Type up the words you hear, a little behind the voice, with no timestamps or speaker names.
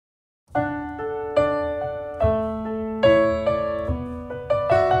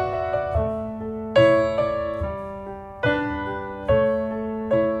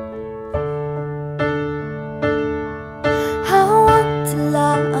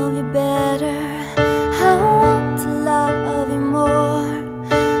love you better. I want to love you more.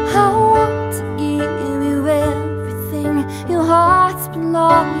 I want to give you everything your heart's been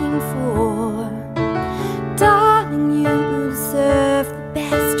longing for. Darling, you deserve the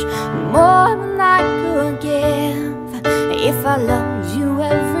best, more than I could give. If I loved you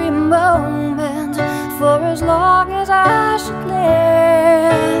every moment, for as long as I should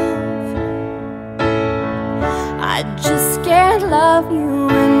live, I just can't love you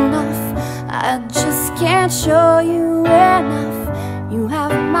enough. I just can't show you enough. You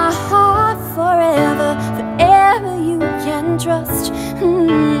have my heart forever, forever you can trust.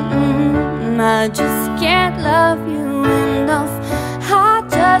 I just can't love you enough. I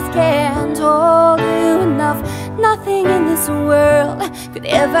just can't hold you enough. Nothing in this world could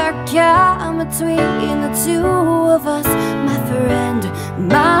ever come between the two of us. My friend,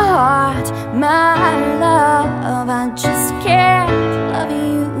 my heart, my love. I just can't love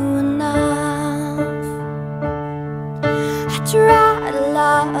you enough. I try to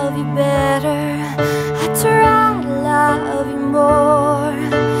love you better. I try to love you more,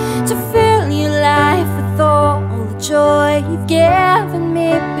 to fill your life with all the joy you've given me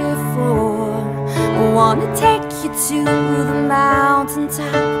before. I wanna take you to the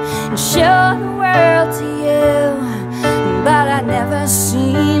mountaintop and show the world to you, but I never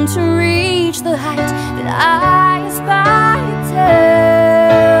seem to reach the height that I aspire to.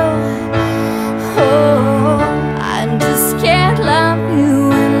 Oh, I just can't love you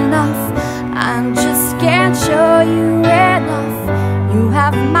enough. I just can't show you enough. You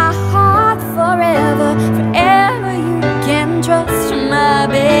have my heart forever, forever you can trust, my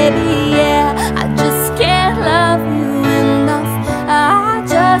baby, yeah. I just can't love you enough. I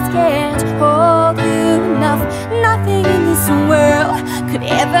just can't hold you enough. Nothing in this world could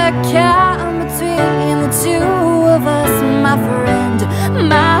ever come between the two of us, my friend,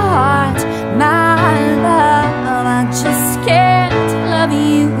 my heart, my love. I just can't love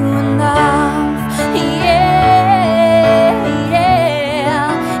you enough. Yeah, yeah,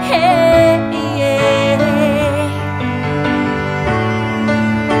 hey, yeah.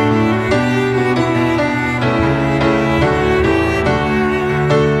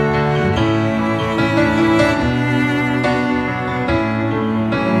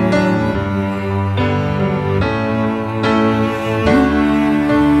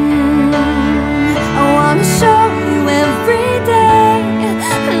 I wanna show you every day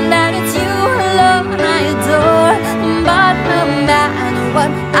that it's you alone I adore. But no matter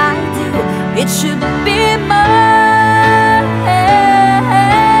what I do, it should be more.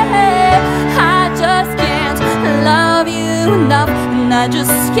 I just can't love you enough, and I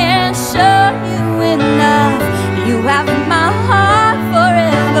just can't show you enough. You have my heart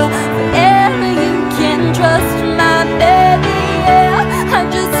forever, forever you can trust, my baby, yeah. I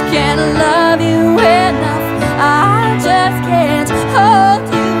just can't love you enough. I just can't hold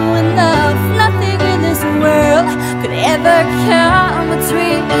you enough. Nothing in this world could ever come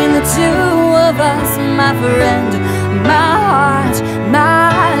between the two of us, my friend, my heart,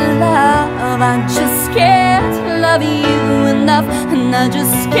 my love. I just can't love you enough, and I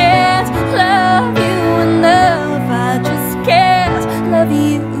just can't